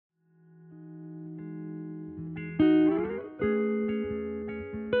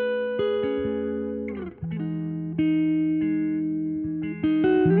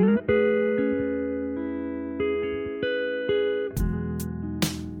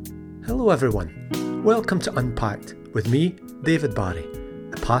Hello everyone, welcome to Unpacked with me, David Barry,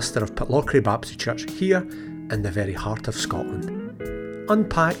 the pastor of Pitlochry Baptist Church here in the very heart of Scotland.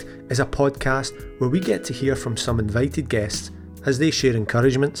 Unpacked is a podcast where we get to hear from some invited guests as they share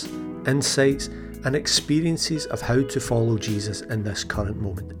encouragements, insights and experiences of how to follow Jesus in this current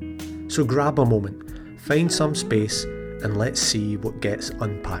moment. So grab a moment, find some space and let's see what gets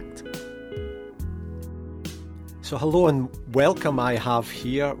unpacked. So hello and welcome. I have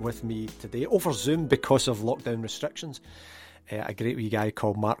here with me today over Zoom because of lockdown restrictions a great wee guy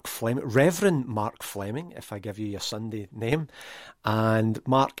called Mark Fleming, Reverend Mark Fleming, if I give you your Sunday name. And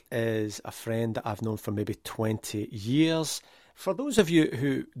Mark is a friend that I've known for maybe 20 years. For those of you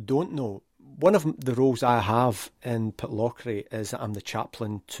who don't know, one of the roles I have in Pitlochry is that I'm the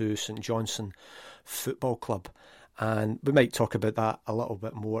chaplain to St Johnstone Football Club. And we might talk about that a little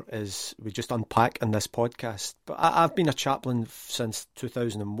bit more as we just unpack in this podcast. But I've been a chaplain since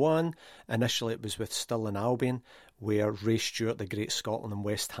 2001. Initially it was with Stirling Albion, where Ray Stewart, the great Scotland and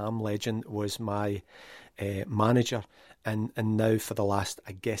West Ham legend, was my manager. And now for the last,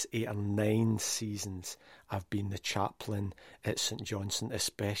 8 or 9 seasons, I've been the chaplain at St Johnstone.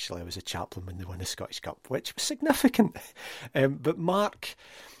 Especially I was a chaplain when they won the Scottish Cup, which was significant. But Mark,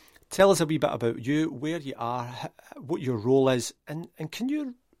 tell us a wee bit about you, where you are, what your role is, and can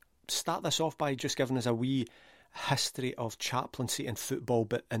you start this off by just giving us a wee history of chaplaincy in football,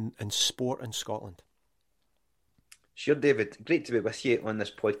 but in sport in Scotland? Sure, David. Great to be with you on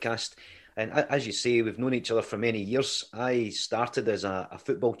this podcast. And as you say, we've known each other for many years. I started as a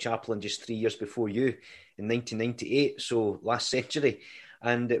football chaplain just 3 years before you in 1998, so last century.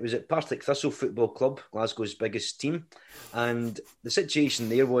 And it was at Partick Thistle Football Club, Glasgow's biggest team. And the situation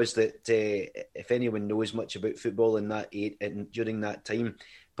there was that if anyone knows much about football during that time,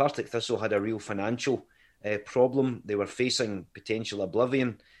 Partick Thistle had a real financial problem. They were facing potential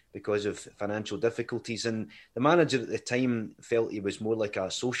oblivion because of financial difficulties. And the manager at the time felt he was more like a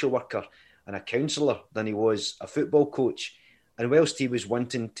social worker and a counsellor than he was a football coach. And whilst he was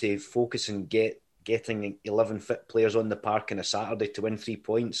wanting to focus and getting 11 fit players on the park on a Saturday to win 3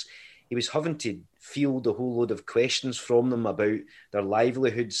 points, he was having to field a whole load of questions from them about their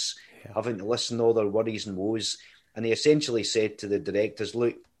livelihoods, having to listen to all their worries and woes. And he essentially said to the directors,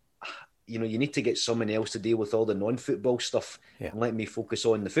 look, you need to get someone else to deal with all the non-football stuff and let me focus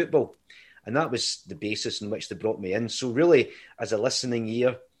on the football. And that was the basis in which they brought me in. So really, as a listening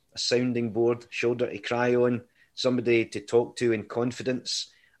ear, a sounding board, shoulder to cry on, somebody to talk to in confidence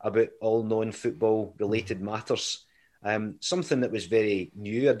about all non-football related matters. Something that was very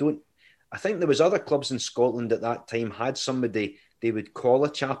new. I think there was other clubs in Scotland at that time had somebody they would call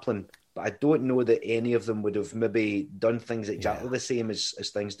a chaplain, but I don't know that any of them would have maybe done things exactly the same as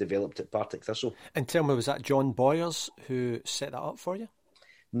things developed at Partick Thistle. And tell me, was that John Boyers who set that up for you?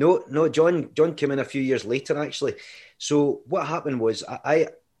 No, John came in a few years later, actually. So what happened was I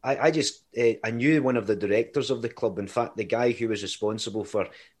knew one of the directors of the club. In fact, the guy who was responsible for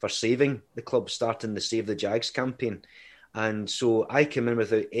saving the club, starting the Save the Jags campaign. And so I came in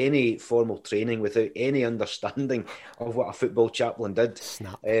without any formal training, without any understanding of what a football chaplain did.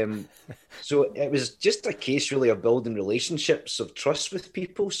 So it was just a case really of building relationships of trust with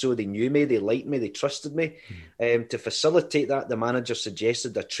people. So they knew me, they liked me, they trusted me. To facilitate that, the manager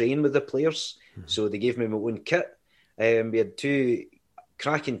suggested I train with the players. So they gave me my own kit. We had 2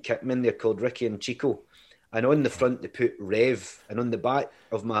 cracking kitmen there called Ricky and Chico. And on the front, they put Rev. And on the back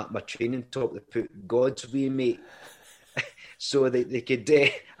of my training top, they put God's wee mate. So they could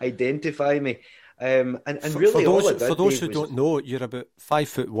identify me. And really, for those who don't know, you're about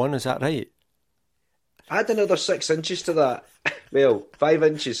 5'1", is that right? Add another 6 inches to that. Well, 5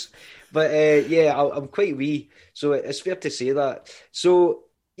 inches. But I'm quite wee. So it's fair to say that. So,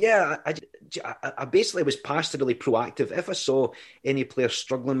 yeah, I basically was pastorally proactive. If I saw any player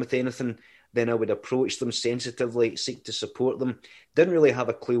struggling with anything, then I would approach them sensitively, seek to support them. Didn't really have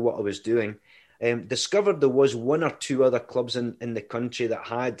a clue what I was doing. Discovered there was 1 or 2 other clubs in the country that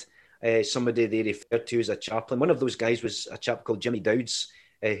had somebody they referred to as a chaplain. One of those guys was a chap called Jimmy Dowds,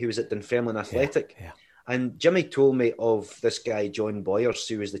 who was at Dunfermline Athletic. Yeah. And Jimmy told me of this guy, John Boyers,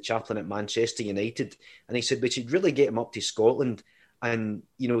 who was the chaplain at Manchester United. And he said we should really get him up to Scotland and,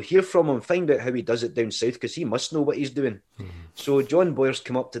 hear from him, find out how he does it down south, because he must know what he's doing. So John Boyers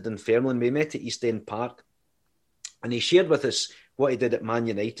came up to Dunfermline. We met at East End Park. And he shared with us what he did at Man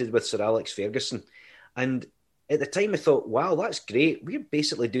United with Sir Alex Ferguson. And at the time I thought, wow, that's great. We're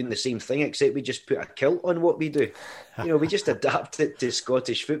basically doing the same thing, except we just put a kilt on what we do. We just adapt it to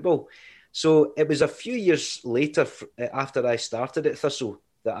Scottish football. So it was a few years later, after I started at Thistle,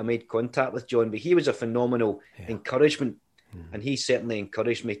 that I made contact with John. But he was a phenomenal encouragement And he certainly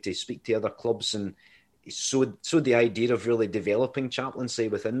encouraged me to speak to other clubs, and so the idea of really developing chaplaincy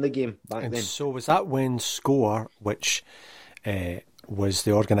within the game back then. So was that when SCORE, which was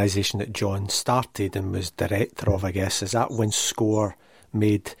the organisation that John started and was director of, I guess, is that when SCORE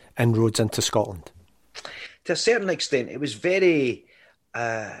made inroads into Scotland? To a certain extent, it was very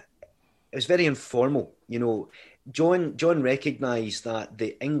informal. You know, John recognised that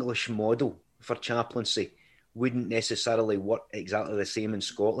the English model for chaplaincy wouldn't necessarily work exactly the same in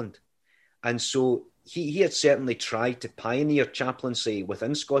Scotland. And so he had certainly tried to pioneer chaplaincy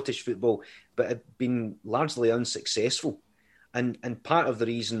within Scottish football, but had been largely unsuccessful. And part of the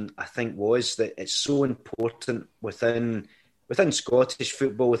reason, I think, was that it's so important within Scottish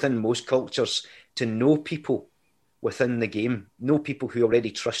football, within most cultures, to know people within the game, know people who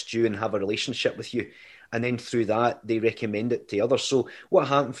already trust you and have a relationship with you. And then through that, they recommend it to others. So what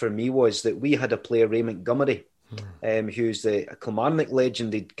happened for me was that we had a player, Ray Montgomery, who's a Kilmarnock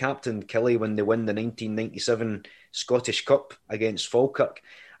legend. He'd captained Killie when they won the 1997 Scottish Cup against Falkirk.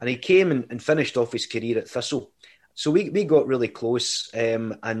 And he came and finished off his career at Thistle. So we got really close.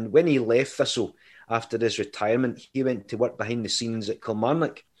 And when he left Thistle after his retirement, he went to work behind the scenes at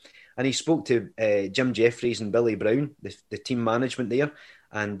Kilmarnock. And he spoke to Jim Jeffries and Billy Brown, the team management there,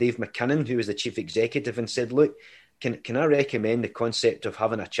 and Dave McKinnon, who was the chief executive, and said, look, can I recommend the concept of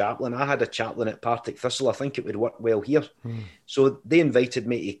having a chaplain? I had a chaplain at Partick Thistle. I think it would work well here. So they invited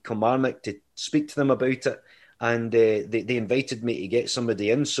me to Kilmarnock to speak to them about it. And they invited me to get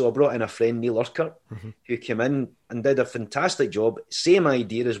somebody in. So I brought in a friend, Neil Urquhart, who came in and did a fantastic job. Same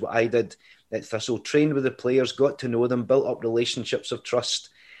idea as what I did at Thistle. Trained with the players, got to know them, built up relationships of trust.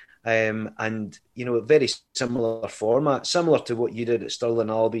 And, you know, a very similar format, similar to what you did at Stirling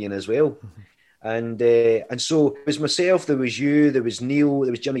Albion as well. And so it was myself, there was you, there was Neil,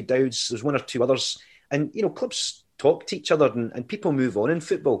 there was Jimmy Dowds, there was one or two others. And, you know, clubs talk to each other and people move on in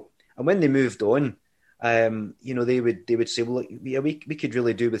football. And when they moved on, you know, they would say, well, look, yeah, we could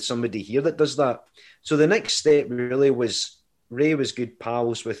really do with somebody here that does that. So the next step really was, Ray was good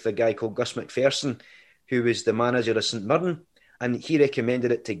pals with a guy called Gus McPherson, who was the manager of St Mirren. And he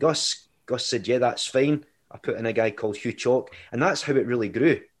recommended it to Gus. Gus said, yeah, that's fine. I put in a guy called Hugh Chalk. And that's how it really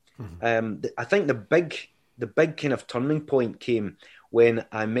grew. I think the big kind of turning point came when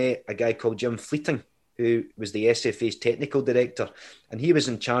I met a guy called Jim Fleeting, who was the SFA's technical director. And he was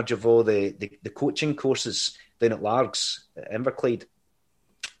in charge of all the coaching courses down at Largs, at Inverclyde.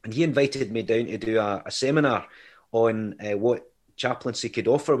 And he invited me down to do a seminar on what chaplaincy could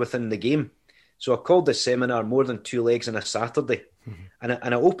offer within the game. So I called this seminar More Than Two Legs on a Saturday. And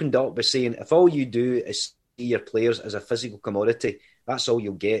I opened up by saying, if all you do is see your players as a physical commodity, that's all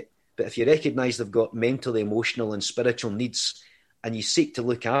you'll get. But if you recognise they've got mental, emotional and spiritual needs, and you seek to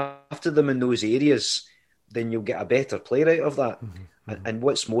look after them in those areas, then you'll get a better player out of that. And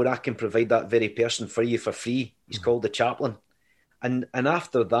what's more, I can provide that very person for you for free. He's called the chaplain. And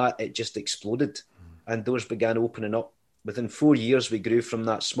after that, it just exploded. And doors began opening up. Within 4 years, we grew from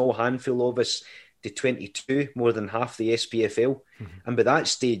that small handful of us to 22, more than half the SPFL. And by that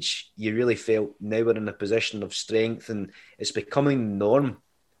stage, you really felt now we're in a position of strength and it's becoming the norm.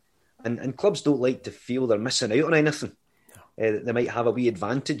 And clubs don't like to feel they're missing out on anything. They might have a wee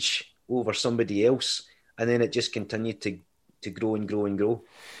advantage over somebody else, and then it just continued to grow and grow and grow.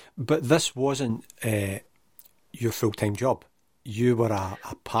 But this wasn't your full-time job. You were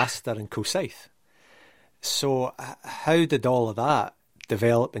a pastor in Kilsyth. So how did all of that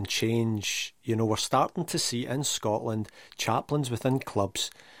develop and change? You know, we're starting to see in Scotland chaplains within clubs,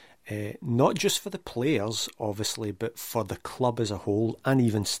 not just for the players, obviously, but for the club as a whole and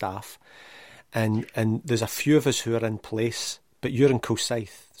even staff. And there's a few of us who are in place, but you're in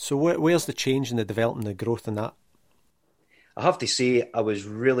Kilsyth. So where's the change in the development and the growth in that? I have to say I was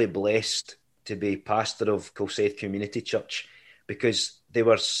really blessed to be pastor of Kilsyth Community Church, because they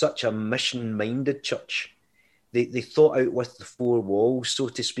were such a mission-minded church. They thought out with the four walls, so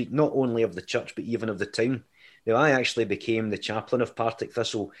to speak, not only of the church, but even of the town. Now, I actually became the chaplain of Partick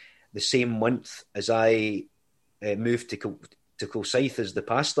Thistle the same month as I moved to Kilsyth as the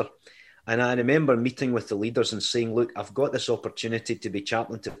pastor. And I remember meeting with the leaders and saying, look, I've got this opportunity to be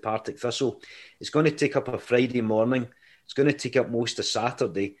chaplain to Partick Thistle. It's going to take up a Friday morning. It's going to take up most of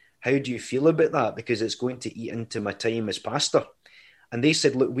Saturday. How do you feel about that? Because it's going to eat into my time as pastor. And they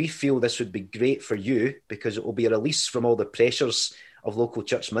said, look, we feel this would be great for you because it will be a release from all the pressures of local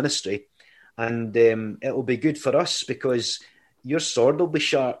church ministry. And it will be good for us because your sword will be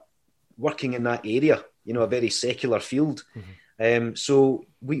sharp working in that area, you know, a very secular field. So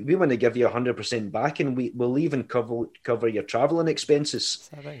we want to give you 100% back, and we'll even cover your travelling expenses. Is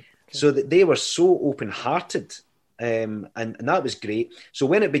that right? Okay. So that they were so open-hearted and that was great. So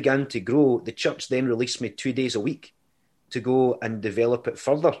when it began to grow, the church then released me 2 days a week to go and develop it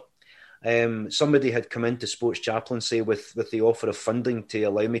further. Somebody had come into sports chaplaincy with the offer of funding to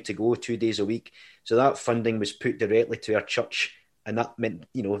allow me to go 2 days a week. So that funding was put directly to our church, and that meant,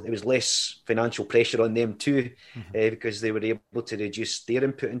 there was less financial pressure on them too, because they were able to reduce their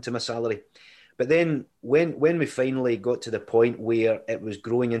input into my salary. But then when we finally got to the point where it was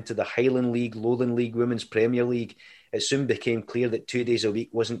growing into the Highland League, Lowland League, Women's Premier League, it soon became clear that 2 days a week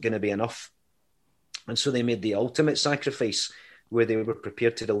wasn't going to be enough. And so they made the ultimate sacrifice, where they were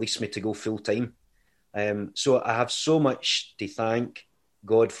prepared to release me to go full time. So I have so much to thank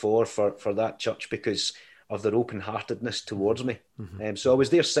God for that church, because of their open-heartedness towards me. So I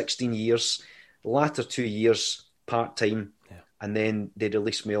was there 16 years, the latter 2 years part-time, and then they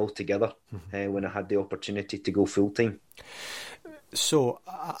released me altogether when I had the opportunity to go full-time. So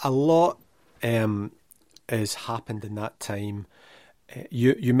a lot has happened in that time.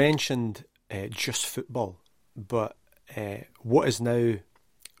 You mentioned just football, but what is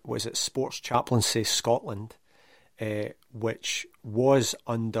it, Sports Chaplaincy Scotland, which was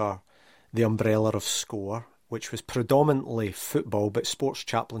under the umbrella of SCORE, which was predominantly football, but Sports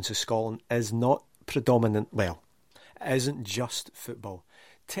Chaplaincy Scotland is not predominant, well, it isn't just football.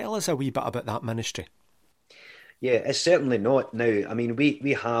 Tell us a wee bit about that ministry. Yeah, it's certainly not now. I mean,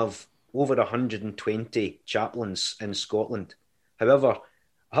 we have over 120 chaplains in Scotland. However,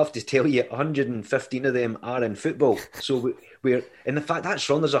 I have to tell you, 115 of them are in football. So we're in fact, that's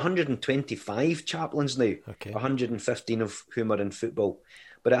wrong. There's 125 chaplains now, 115 of whom are in football.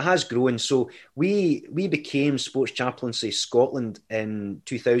 But it has grown. So we became Sports Chaplaincy Scotland in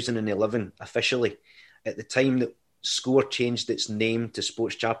 2011 officially, at the time that SCORE changed its name to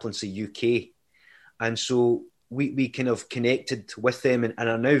Sports Chaplaincy UK. And so we kind of connected with them and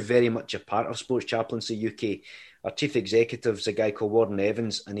are now very much a part of Sports Chaplaincy UK. Our chief executive is a guy called Warren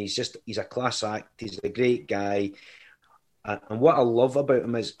Evans, and he's a class act. He's a great guy. And what I love about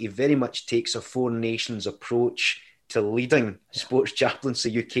him is he very much takes a Four Nations approach to leading Sports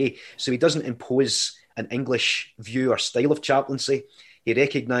Chaplaincy UK. So he doesn't impose an English view or style of chaplaincy. He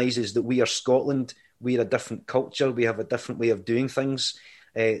recognises that we are Scotland. We are a different culture. We have a different way of doing things.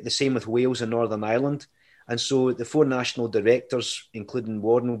 The same with Wales and Northern Ireland. And so the four national directors, including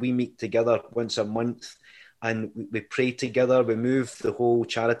Warren, we meet together once a month and we pray together. We move the whole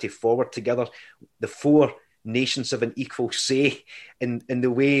charity forward together. The four nations have an equal say in the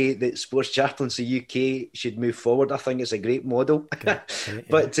way that Sports Chaplaincy UK should move forward. I think it's a great model. Okay.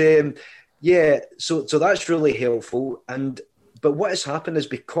 But so that's really helpful. But what has happened is,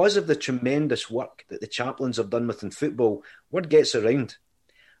 because of the tremendous work that the chaplains have done within football, word gets around.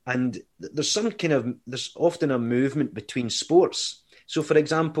 And there's often a movement between sports. So, for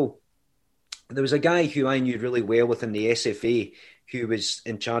example, there was a guy who I knew really well within the SFA who was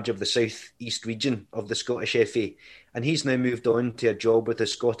in charge of the South East region of the Scottish FA. And he's now moved on to a job with the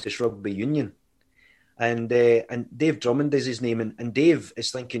Scottish Rugby Union. And Dave Drummond is his name. And Dave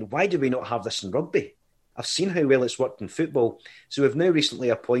is thinking, why do we not have this in rugby? I've seen how well it's worked in football. So we've now recently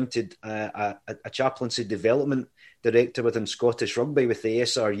appointed a chaplaincy development director within Scottish Rugby with the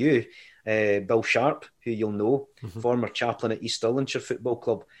SRU, Bill Sharp, who you'll know, former chaplain at East Stirlingshire Football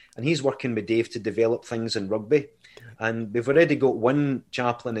Club. And he's working with Dave to develop things in rugby. And we've already got one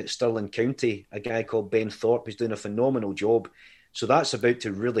chaplain at Stirling County, a guy called Ben Thorpe, who's doing a phenomenal job. So that's about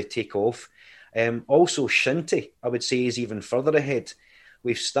to really take off. Also, Shinty, I would say, is even further ahead.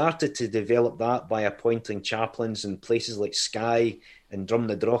 We've started to develop that by appointing chaplains in places like Skye and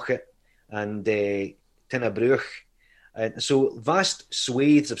Drumnadrochit and Tinnabruch. So vast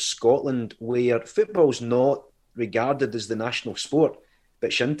swathes of Scotland where football's not regarded as the national sport,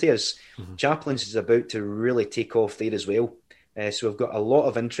 but Shinty is. Chaplains is about to really take off there as well. So we've got a lot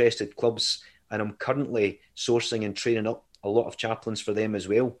of interested clubs, and I'm currently sourcing and training up a lot of chaplains for them as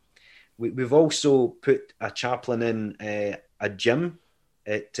well. We've also put a chaplain in a gym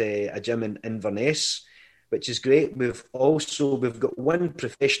in Inverness, which is great. We've got one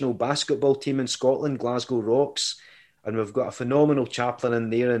professional basketball team in Scotland, Glasgow Rocks, and we've got a phenomenal chaplain in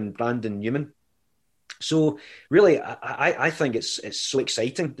there in Brandon Newman. So really, I think it's so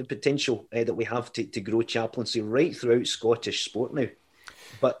exciting, the potential that we have to grow chaplaincy right throughout Scottish sport now.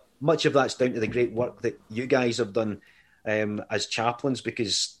 But much of that's down to the great work that you guys have done as chaplains,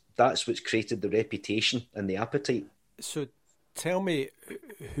 because that's what's created the reputation and the appetite. So tell me,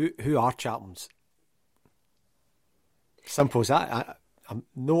 who are chaplains? Simple as that. I'm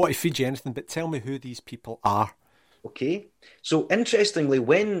not want to feed you anything, but tell me who these people are. Okay. So interestingly,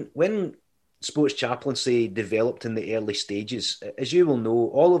 when sports chaplaincy developed in the early stages, as you will know,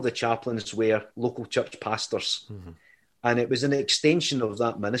 all of the chaplains were local church pastors. Mm-hmm. And it was an extension of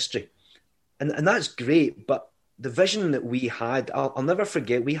that ministry. And that's great, but the vision that we had, I'll never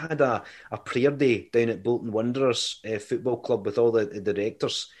forget, we had a prayer day down at Bolton Wanderers Football Club with all the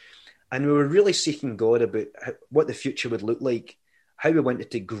directors. And we were really seeking God about what the future would look like, how we wanted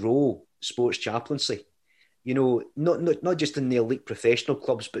to grow sports chaplaincy. You know, not just in the elite professional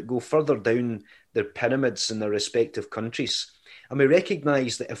clubs, but go further down their pyramids in their respective countries. And we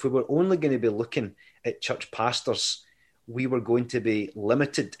recognised that if we were only going to be looking at church pastors, we were going to be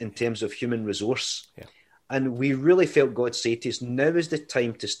limited in terms of human resource. Yeah. And we really felt God say to us, now is the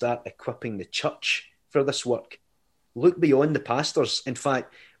time to start equipping the church for this work. Look beyond the pastors. In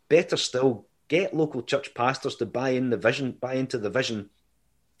fact, better still, get local church pastors to buy into the vision,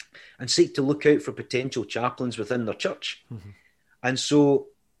 and seek to look out for potential chaplains within their church. Mm-hmm. And so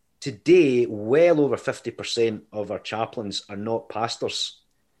today, well over 50% of our chaplains are not pastors.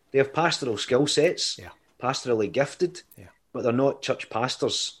 They have pastoral skill sets, pastorally gifted, but they're not church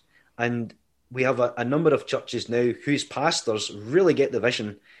pastors. And we have a number of churches now whose pastors really get the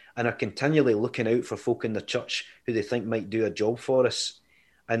vision and are continually looking out for folk in the church who they think might do a job for us.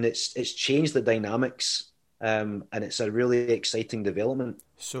 And it's changed the dynamics, and it's a really exciting development.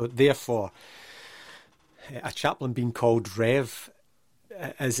 So therefore, a chaplain being called Rev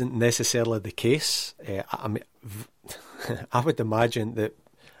isn't necessarily the case. I mean, I would imagine that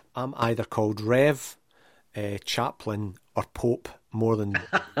I'm either called Rev, chaplain, or Pope more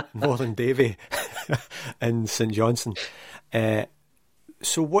than Davy in St Johnstone.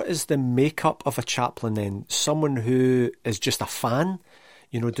 So what is the makeup of a chaplain then? Someone who is just a fan?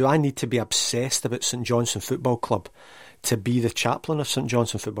 You know, do I need to be obsessed about St Johnstone Football Club to be the chaplain of St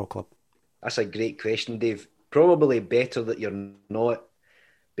Johnstone Football Club? That's a great question, Dave. Probably better that you're not,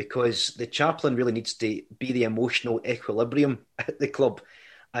 because the chaplain really needs to be the emotional equilibrium at the club.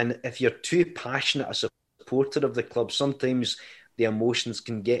 And if you're too passionate a supporter of the club, sometimes the emotions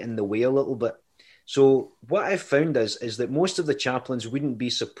can get in the way a little bit. So what I've found is that most of the chaplains wouldn't be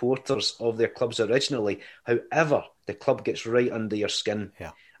supporters of their clubs originally. However, the club gets right under your skin,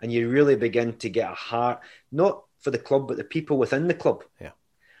 and you really begin to get a heart, not for the club, but the people within the club. Yeah.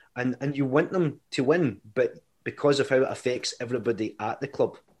 And you want them to win, but because of how it affects everybody at the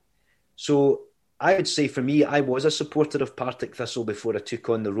club. So I would say for me, I was a supporter of Partick Thistle before I took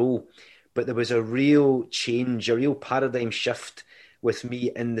on the role, but there was a real change, a real paradigm shift with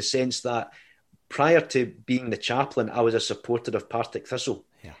me in the sense that prior to being the chaplain, I was a supporter of Partick Thistle.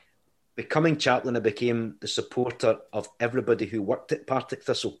 Yeah. Becoming chaplain, I became the supporter of everybody who worked at Partick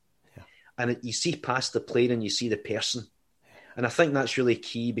Thistle. Yeah. And you see past the player and you see the person. Yeah. And I think that's really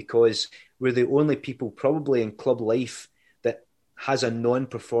key, because we're the only people probably in club life that has a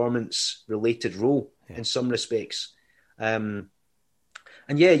non-performance related role in some respects.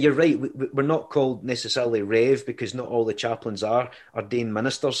 And yeah, you're right. We're not called necessarily Rev, because not all the chaplains are ordained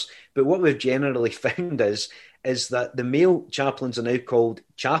ministers. But what we've generally found is that the male chaplains are now called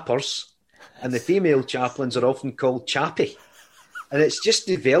chappers, and the female chaplains are often called chappy. And it's just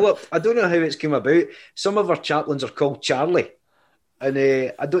developed. I don't know how it's come about. Some of our chaplains are called Charlie. And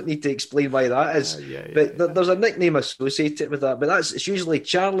I don't need to explain why that is. But there's a nickname associated with that. But it's usually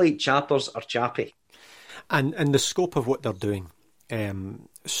Charlie, chappers, or chappy. And the scope of what they're doing.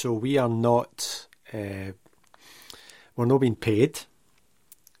 So we are not, we're not being paid.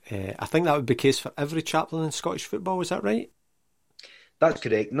 I think that would be the case for every chaplain in Scottish football. Is that right? That's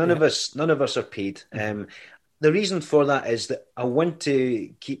correct. None of us are paid. The reason for that is that I want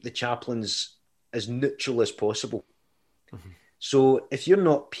to keep the chaplains as neutral as possible. Mm-hmm. So if you're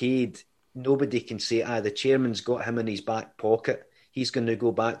not paid, nobody can say, the chairman's got him in his back pocket. He's going to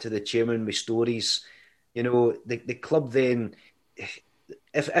go back to the chairman with stories. You know, the club then,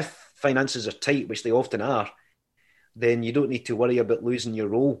 if finances are tight, which they often are, then you don't need to worry about losing your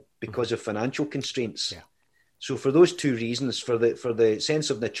role because of financial constraints. Yeah. So for those two reasons, for the sense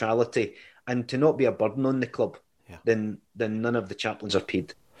of neutrality and to not be a burden on the club, then none of the chaplains are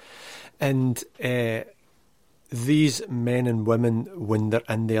paid. And these men and women, when they're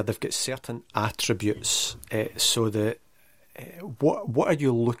in there, they've got certain attributes. So that what are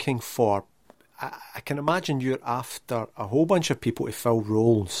you looking for? I can imagine you're after a whole bunch of people to fill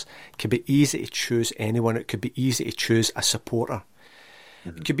roles. It could be easy to choose anyone. It could be easy to choose a supporter.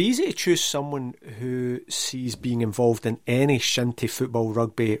 Mm-hmm. It could be easy to choose someone who sees being involved in any shinty football,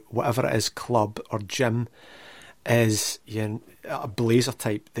 rugby, whatever it is, club or gym, as a blazer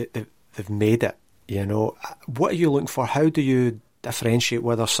type. They've made it. You know, what are you looking for? How do you differentiate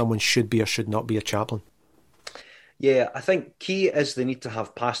whether someone should be or should not be a chaplain? Yeah, I think key is they need to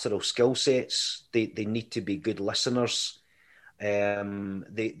have pastoral skill sets. They need to be good listeners. They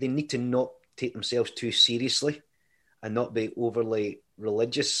need to not take themselves too seriously and not be overly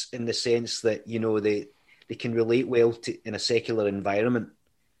religious in the sense that, they can relate well to in a secular environment.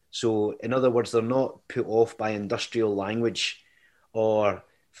 So, in other words, they're not put off by industrial language or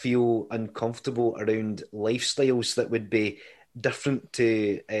feel uncomfortable around lifestyles that would be different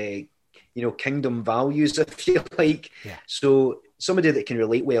to, kingdom values, if you like. Yeah. So, somebody that can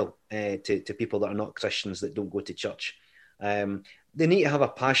relate well to people that are not Christians, that don't go to church. They need to have a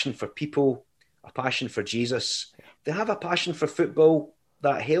passion for people, a passion for Jesus. Yeah. They have a passion for football,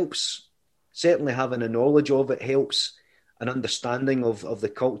 that helps. Certainly having a knowledge of it helps. An understanding of the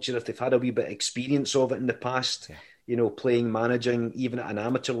culture, if they've had a wee bit of experience of it in the past, playing, managing, even at an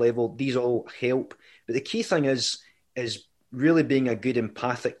amateur level, these all help. But the key thing is really being a good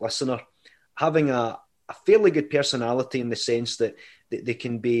empathic listener, having a fairly good personality in the sense that they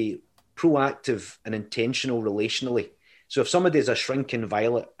can be proactive and intentional relationally. So if somebody is a shrinking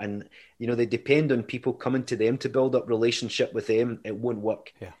violet and, they depend on people coming to them to build up relationship with them, it won't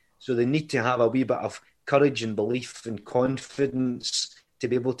work. Yeah. So they need to have a wee bit of courage and belief and confidence to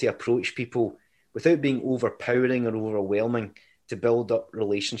be able to approach people without being overpowering or overwhelming to build up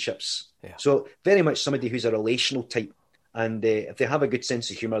relationships. Yeah. So very much somebody who's a relational type. And if they have a good sense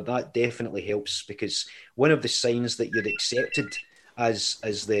of humour, that definitely helps, because one of the signs that you're accepted as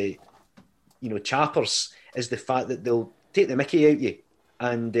the, chappers is the fact that they'll take the mickey out of you.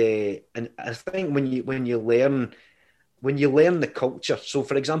 And I think when you learn the culture. So,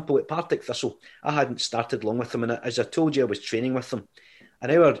 for example, at Partick Thistle, I hadn't started long with them. And as I told you, I was training with them.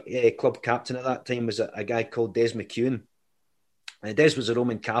 And our club captain at that time was a guy called Des McEwen. And Des was a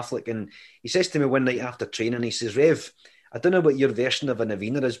Roman Catholic. And he says to me one night after training, he says, Rev, I don't know what your version of a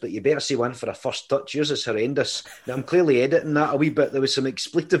novena is, but you better say one for a first touch. Yours is horrendous. Now, I'm clearly editing that a wee bit. There was some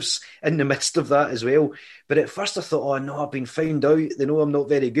expletives in the midst of that as well. But at first I thought, oh, no, I've been found out. They know I'm not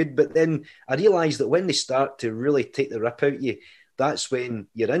very good. But then I realised that when they start to really take the rip out of you, that's when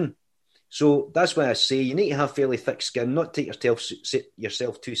you're in. So that's why I say you need to have fairly thick skin, not take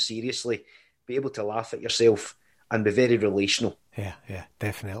yourself too seriously, be able to laugh at yourself and be very relational. Yeah,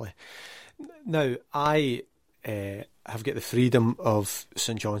 definitely. Now, I have got the freedom of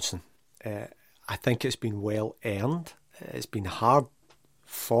St Johnstone. I think it's been well earned. It's been hard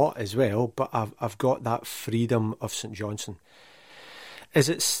fought as well, but I've got that freedom of St Johnstone. Is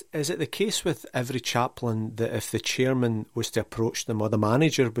it the case with every chaplain that if the chairman was to approach them or the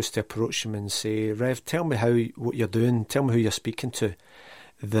manager was to approach them and say, Rev, tell me what you're doing, tell me who you're speaking to,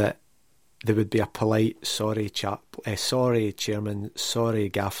 that there would be a polite, sorry chairman, sorry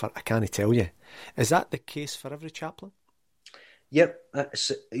gaffer, I can't tell you. Is that the case for every chaplain? Yep.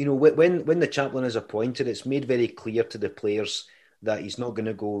 When the chaplain is appointed, it's made very clear to the players that he's not going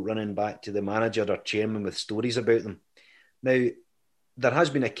to go running back to the manager or chairman with stories about them. Now, there has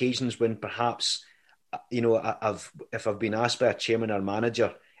been occasions when perhaps, if I've been asked by a chairman or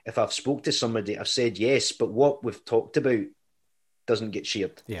manager, if I've spoke to somebody, I've said yes, but what we've talked about doesn't get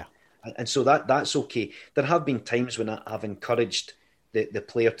shared. Yeah. And so that's okay. There have been times when I've encouraged the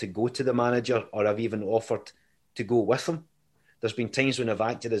player to go to the manager, or I've even offered to go with him. There's been times when I've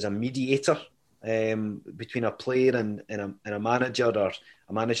acted as a mediator between a player and a manager or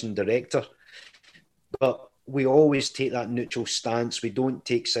a managing director. But we always take that neutral stance. We don't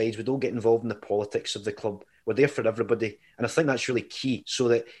take sides. We don't get involved in the politics of the club. We're there for everybody. And I think that's really key, so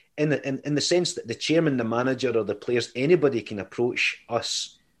that in the sense that the chairman, the manager or the players, anybody can approach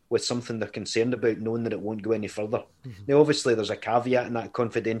us with something they're concerned about, knowing that it won't go any further. Mm-hmm. Now, obviously, there's a caveat in that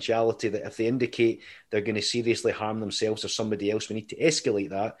confidentiality that if they indicate they're going to seriously harm themselves or somebody else, we need to escalate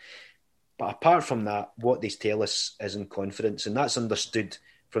that. But apart from that, what they tell us is in confidence, and that's understood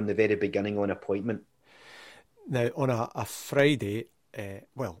from the very beginning on appointment. Now, on a Friday,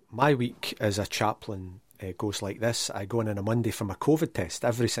 my week as a chaplain goes like this. I go in on a Monday for my COVID test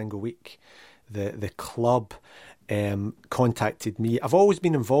every single week. The club contacted me. I've always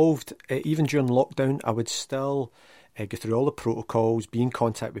been involved, even during lockdown. I would still go through all the protocols, be in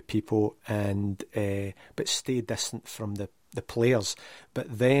contact with people, and but stay distant from the players.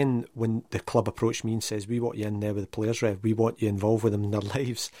 But then when the club approached me and says, we want you in there with the players, Rev, we want you involved with them in their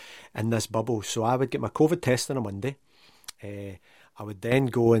lives in this bubble. So I would get my COVID test on a Monday. I would then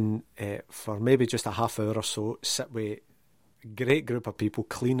go in for maybe just a half hour or so, sit with a great group of people,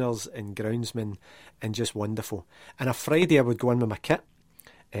 cleaners and groundsmen, and just wonderful. And a Friday I would go in with my kit.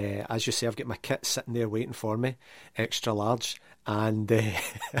 As you say, I've got my kit sitting there waiting for me, extra large, and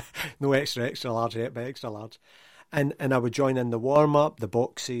no extra large yet, but extra large. And I would join in the warm-up, the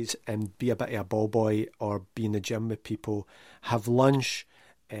boxes, and be a bit of a ball boy or be in the gym with people, have lunch,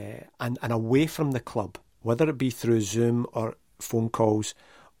 and away from the club, whether it be through Zoom or phone calls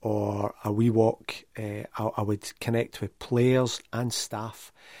or a wee walk, I would connect with players and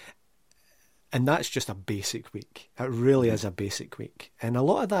staff. And that's just a basic week. It really is a basic week. And a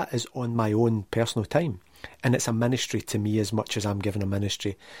lot of that is on my own personal time. And it's a ministry to me as much as I'm giving a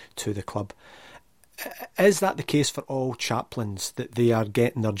ministry to the club. Is that the case for all chaplains, that they are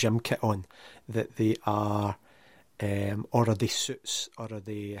getting their gym kit on, that they are, or are they suits, or are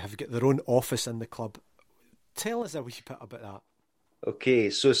they have got their own office in the club? Tell us a wee bit about that. Okay,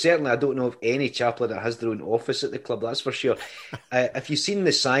 so certainly I don't know of any chaplain that has their own office at the club, that's for sure. If you've seen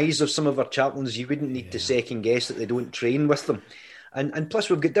the size of some of our chaplains, you wouldn't need to second guess that they don't train with them. And plus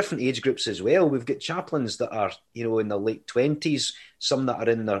we've got different age groups as well. We've got chaplains that are, in their late 20s, some that are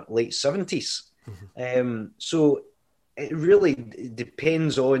in their late 70s. Mm-hmm. So it really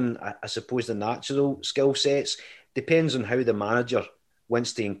depends on, I suppose, the natural skill sets, depends on how the manager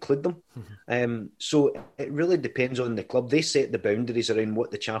wants to include them. Mm-hmm. So it really depends on the club. They set the boundaries around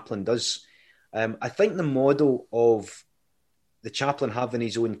what the chaplain does. I think the model of the chaplain having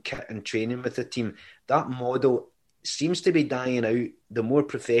his own kit and training with the team, that model seems to be dying out the more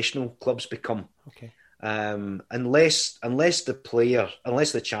professional clubs become. Okay. Unless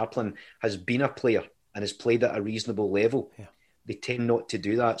the chaplain has been a player and has played at a reasonable level, they tend not to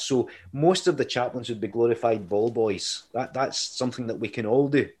do that. So most of the chaplains would be glorified ball boys. That's something that we can all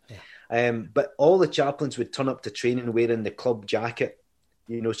do. Yeah. But all the chaplains would turn up to training wearing the club jacket,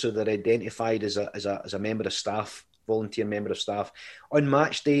 so they're identified as a member of staff, volunteer member of staff. On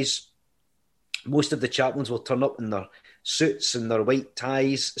match days, most of the chaplains will turn up in their suits and their white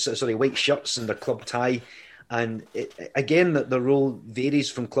shirts and their club tie. And again, the role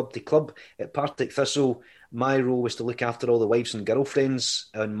varies from club to club. At Partick Thistle, my role was to look after all the wives and girlfriends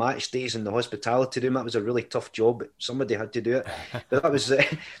on match days in the hospitality room. That was a really tough job, but somebody had to do it. But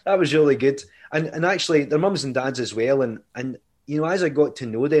that was really good. And actually, their mums and dads as well. And as I got to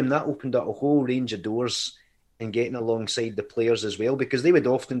know them, that opened up a whole range of doors in getting alongside the players as well, because they would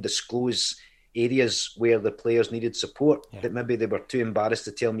often disclose areas where the players needed support that maybe they were too embarrassed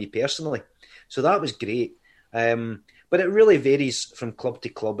to tell me personally. So that was great. But it really varies from club to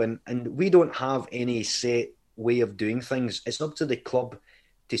club, and we don't have any set way of doing things. It's up to the club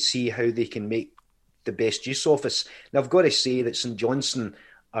to see how they can make the best use of us. Now, I've got to say that St Johnstone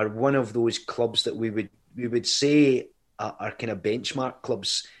are one of those clubs that we would say are kind of benchmark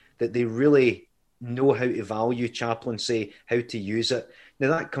clubs, that they really know how to value chaplaincy, how to use it. Now,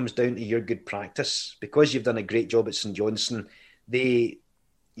 that comes down to your good practice. Because you've done a great job at St Johnstone, they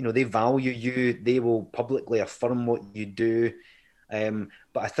value you. They will publicly affirm what you do.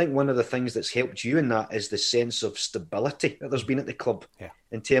 But I think one of the things that's helped you in that is the sense of stability that there's been at the club,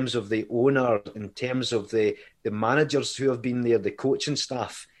 in terms of the owner, in terms of the managers who have been there, the coaching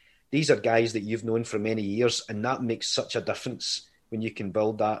staff. These are guys that you've known for many years, and that makes such a difference when you can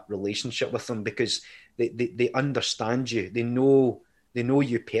build that relationship with them, because they understand you. They know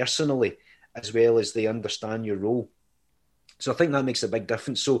you personally, as well as they understand your role. So I think that makes a big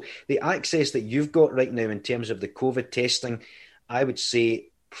difference. So the access that you've got right now in terms of the COVID testing, I would say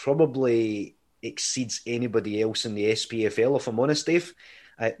probably exceeds anybody else in the SPFL, if I'm honest, Dave.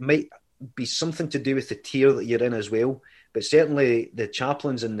 It might be something to do with the tier that you're in as well, but certainly the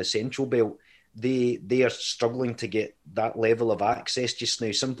chaplains in the Central Belt, they are struggling to get that level of access just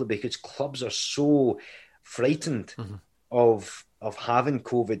now, simply because clubs are so frightened of having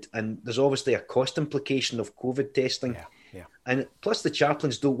COVID, and there's obviously a cost implication of COVID testing. Yeah. And plus the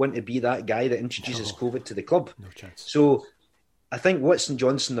chaplains don't want to be that guy that introduces COVID to the club. No chance. So I think what St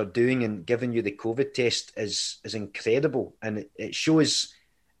Johnstone are doing and giving you the COVID test is incredible, and it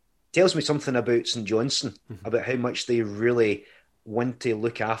tells me something about St Johnstone, about how much they really want to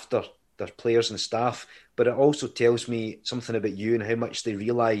look after their players and staff, but it also tells me something about you and how much they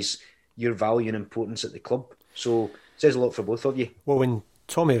realise your value and importance at the club. So it says a lot for both of you. Well, when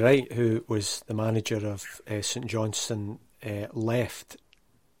Tommy Wright, who was the manager of St Johnstone, left,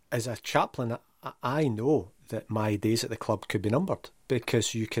 as a chaplain, I know that my days at the club could be numbered,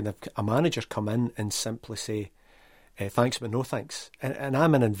 because you can have a manager come in and simply say, thanks but no thanks. And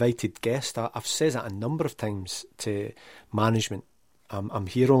I'm an invited guest. I've said that a number of times to management. I'm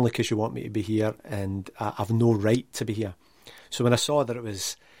here only because you want me to be here, and I've no right to be here. So when I saw that it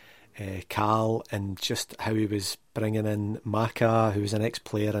was Carl, and just how he was bringing in Maka, who was an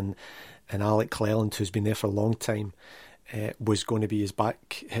ex-player, and Alec Cleland, who's been there for a long time, was going to be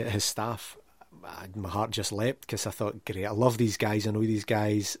his staff, my heart just leapt, because I thought, great, I love these guys, I know these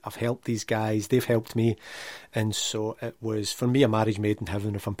guys, I've helped these guys, they've helped me. And so it was, for me, a marriage made in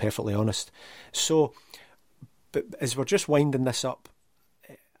heaven, if I'm perfectly honest. So, but as we're just winding this up,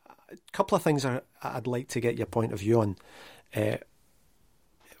 a couple of things I'd like to get your point of view on.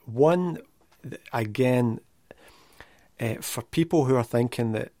 One, again, for people who are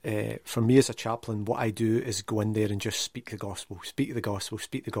thinking that, for me as a chaplain, what I do is go in there and just speak the gospel, speak the gospel,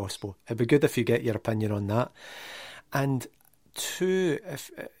 speak the gospel. It'd be good if you get your opinion on that. And two,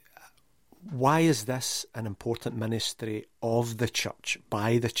 why is this an important ministry of the church,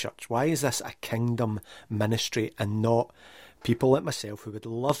 by the church? Why is this a kingdom ministry and not people like myself who would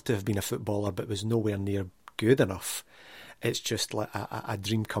love to have been a footballer but was nowhere near good enough? It's just like a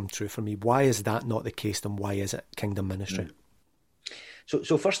dream come true for me. Why is that not the case, and why is it kingdom ministry?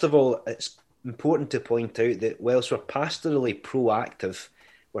 So first of all, it's important to point out that whilst we're pastorally proactive,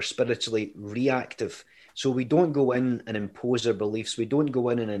 we're spiritually reactive. So we don't go in and impose our beliefs. We don't go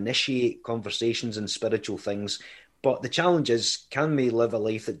in and initiate conversations and spiritual things. But the challenge is, can we live a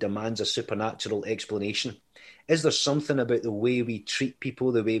life that demands a supernatural explanation? Is there something about the way we treat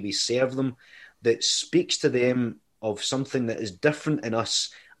people, the way we serve them, that speaks to them of something that is different in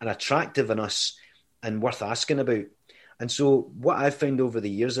us and attractive in us and worth asking about? And so what I've found over the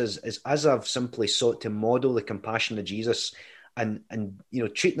years is as I've simply sought to model the compassion of Jesus and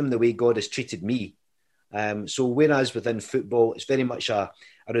treat them the way God has treated me. So whereas within football, it's very much a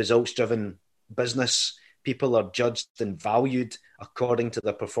results-driven business, people are judged and valued according to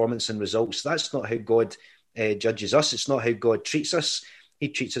their performance and results. That's not how God judges us. It's not how God treats us. He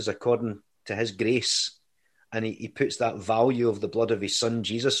treats us according to his grace. And he puts that value of the blood of his son,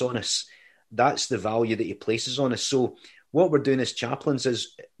 Jesus, on us. That's the value that he places on us. So what we're doing as chaplains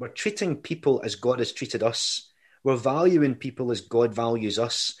is we're treating people as God has treated us. We're valuing people as God values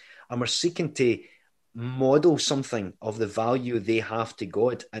us. And we're seeking to model something of the value they have to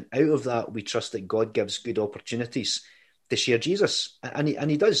God. And out of that, we trust that God gives good opportunities to share Jesus. And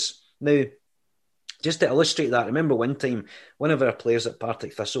he does. Now, just to illustrate that, I remember one time, one of our players at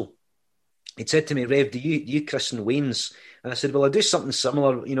Partick Thistle, he'd said to me, Rev, do you christen wains? And I said, well, I do something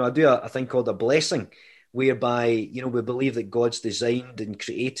similar. I do a thing called a blessing, whereby, we believe that God's designed and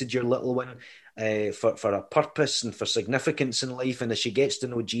created your little one for a purpose and for significance in life. And as she gets to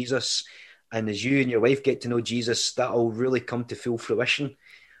know Jesus, and as you and your wife get to know Jesus, that'll really come to full fruition.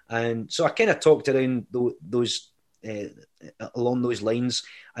 And so I kind of talked around along those lines,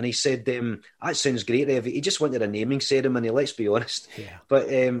 and he said, that sounds great, Rev. He just wanted a naming ceremony, let's be honest. Yeah. But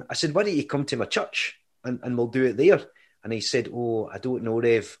I said, why don't you come to my church and we'll do it there? And he said, I don't know,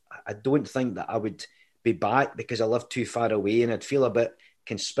 Rev. I don't think that I would be back because I live too far away and I'd feel a bit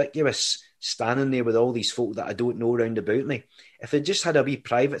conspicuous standing there with all these folk that I don't know round about me. If I just had a wee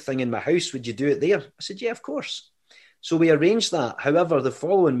private thing in my house, would you do it there? I said, yeah, of course. So we arranged that. However, the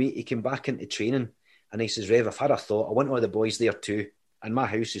following week, he came back into training and he says, Rev, I've had a thought. I want all the boys there too. And my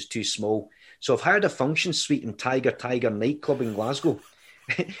house is too small. So I've hired a function suite in Tiger nightclub in Glasgow.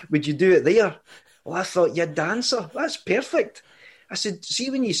 Would you do it there? Well, I thought, you're a dancer. That's perfect. I said, see,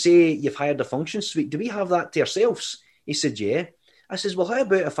 when you say you've hired a function suite, do we have that to ourselves? He said, yeah. I says, well, how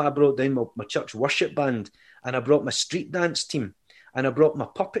about if I brought down my church worship band and I brought my street dance team and I brought my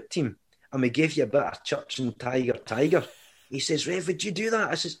puppet team and we gave you a bit of church in Tiger? He says, Rev, would you do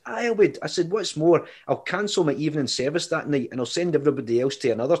that? I says, I would. I said, what's more, I'll cancel my evening service that night and I'll send everybody else to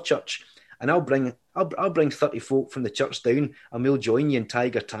another church and I'll bring 30 folk from the church down and we'll join you in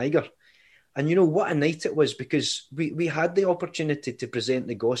Tiger. And what a night it was, because we had the opportunity to present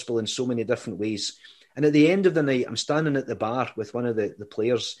the gospel in so many different ways. And at the end of the night, I'm standing at the bar with one of the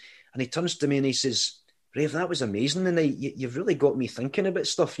players and he turns to me and he says, Rev, that was amazing tonight. You've really got me thinking about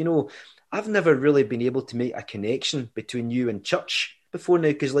stuff. I've never really been able to make a connection between you and church before now,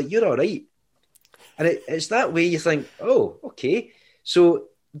 because you're all right. And it's that way you think, oh, okay. So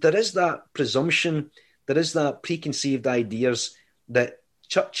there is that presumption, there is that preconceived ideas that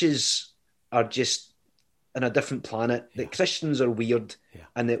churches are just on a different planet, that Christians are weird,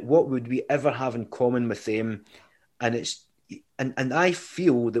 and that what would we ever have in common with them? And I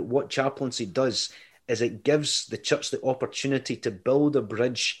feel that what chaplaincy does is it gives the church the opportunity to build a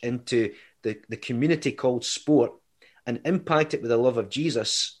bridge into the community called sport and impact it with the love of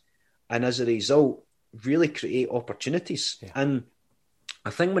Jesus, and as a result, really create opportunities. Yeah. And I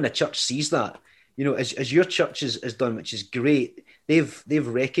think when a church sees that, as your church has done, which is great, they've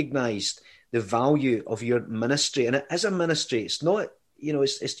recognised the value of your ministry. And it is a ministry. It's not,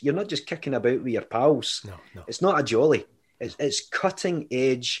 you're not just kicking about with your pals. No. It's not a jolly. It's cutting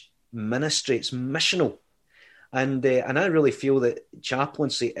edge ministry. It's missional. And I really feel that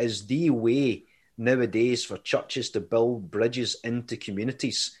chaplaincy is the way nowadays for churches to build bridges into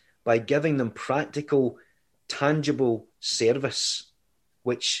communities by giving them practical, tangible service,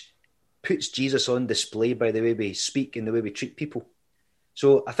 which puts Jesus on display by the way we speak and the way we treat people.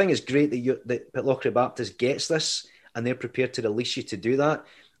 So I think it's great that Pitlochry Baptist gets this and they're prepared to release you to do that.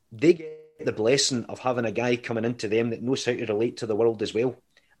 They get the blessing of having a guy coming into them that knows how to relate to the world as well,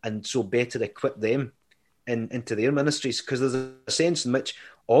 and so better equip them into their ministries, because there's a sense in which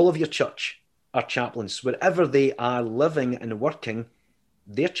all of your church are chaplains. Wherever they are living and working,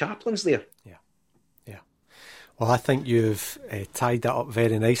 they're chaplains there. Yeah. Well, I think you've tied that up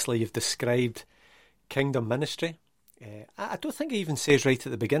very nicely. You've described kingdom ministry. I don't think it even says right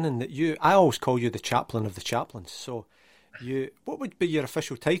at the beginning that I always call you the chaplain of the chaplains. So what would be your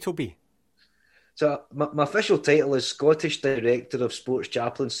official title be? So my official title is Scottish Director of Sports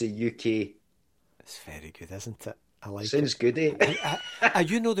Chaplaincy UK. It's very good, isn't it? I like Sounds it. Good, eh? Are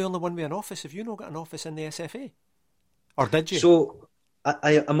you not the only one with an office? Have you not got an office in the SFA? Or did you? So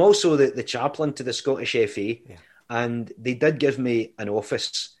I'm also the chaplain to the Scottish FA, and they did give me an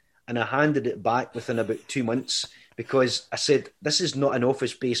office, and I handed it back within about 2 months because I said, this is not an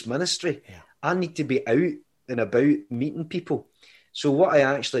office-based ministry. Yeah. I need to be out and about meeting people. So what I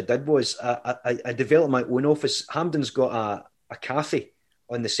actually did was I developed my own office. Hampden's got a cafe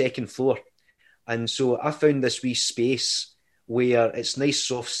on the second floor. And so I found this wee space where it's nice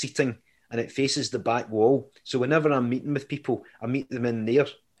soft seating and it faces the back wall. So whenever I'm meeting with people, I meet them in there.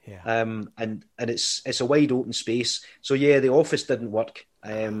 Yeah. And it's a wide open space. So yeah, the office didn't work.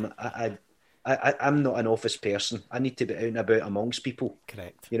 I'm not an office person. I need to be out and about amongst people.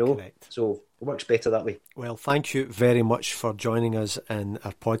 Correct. Correct. So it works better that way. Well, thank you very much for joining us in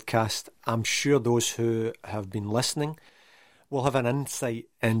our podcast. I'm sure those who have been listening will have an insight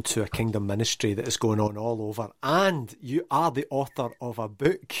into a kingdom ministry that is going on all over. And you are the author of a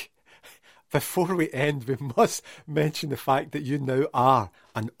book. Before we end, we must mention the fact that you now are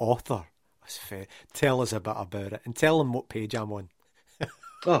an author. That's fair. Tell us a bit about it and tell them what page I'm on.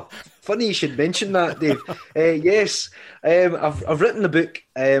 Oh, funny you should mention that, Dave. Yes, I've written a book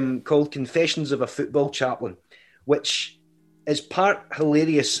called Confessions of a Football Chaplain, which is part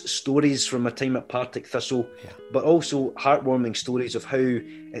hilarious stories from my time at Partick Thistle, but also heartwarming stories of how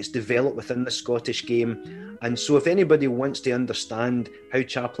it's developed within the Scottish game. And so if anybody wants to understand how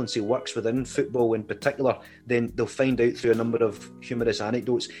chaplaincy works within football in particular, then they'll find out through a number of humorous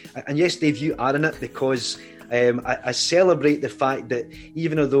anecdotes. And yes, Dave, you are in it because I celebrate the fact that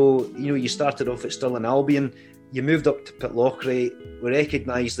even though you started off at Stirling Albion, you moved up to Pitlochry. We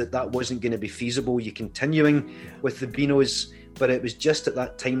recognised that wasn't going to be feasible. You're continuing with the Beanos, but it was just at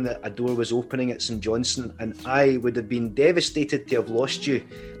that time that a door was opening at St Johnstone, and I would have been devastated to have lost you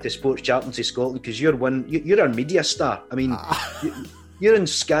to Sports Chaplaincy Scotland, because you're our media star. I mean, you're in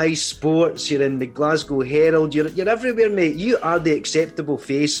Sky Sports, you're in the Glasgow Herald, you're everywhere, mate. You are the acceptable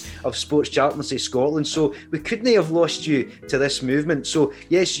face of Sports Chaplaincy Scotland, so we couldn't have lost you to this movement. So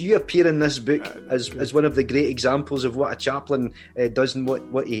yes, you appear in this book as one of the great examples of what a chaplain does and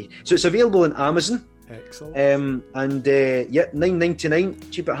what he... So it's available on Amazon. Excellent. And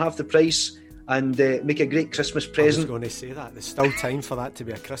 $9.99, cheap at half the price, and make a great Christmas present. I was going to say that. There's still time for that to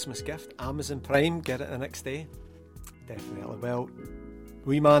be a Christmas gift. Amazon Prime, get it the next day. Definitely. Well,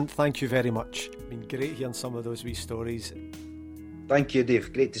 wee man, thank you very much. Been great hearing some of those wee stories. Thank you,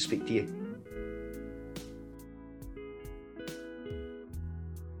 Dave. Great to speak to you.